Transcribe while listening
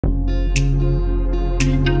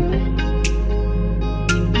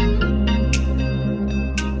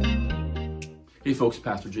folks,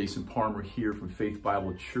 Pastor Jason Palmer here from Faith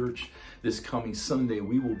Bible Church. This coming Sunday,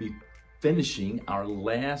 we will be finishing our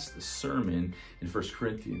last sermon in 1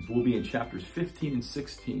 Corinthians. We'll be in chapters 15 and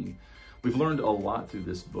 16. We've learned a lot through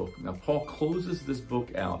this book. Now, Paul closes this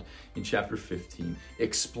book out in chapter 15,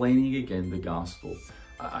 explaining again the gospel.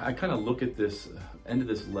 I kind of look at this end of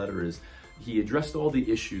this letter as he addressed all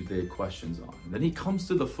the issues they had questions on. And then he comes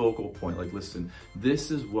to the focal point, like, listen, this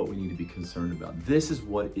is what we need to be concerned about. This is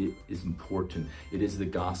what it is important. It is the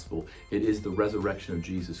gospel. It is the resurrection of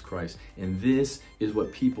Jesus Christ. And this is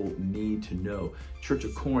what people need to know. Church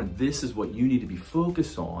of Corinth, this is what you need to be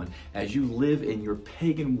focused on as you live in your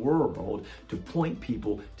pagan world, to point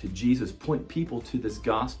people to Jesus, point people to this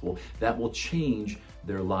gospel that will change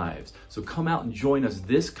their lives. So come out and join us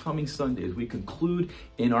this coming Sunday as we conclude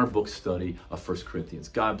in our book study of 1 Corinthians.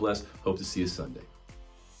 God bless. Hope to see you Sunday.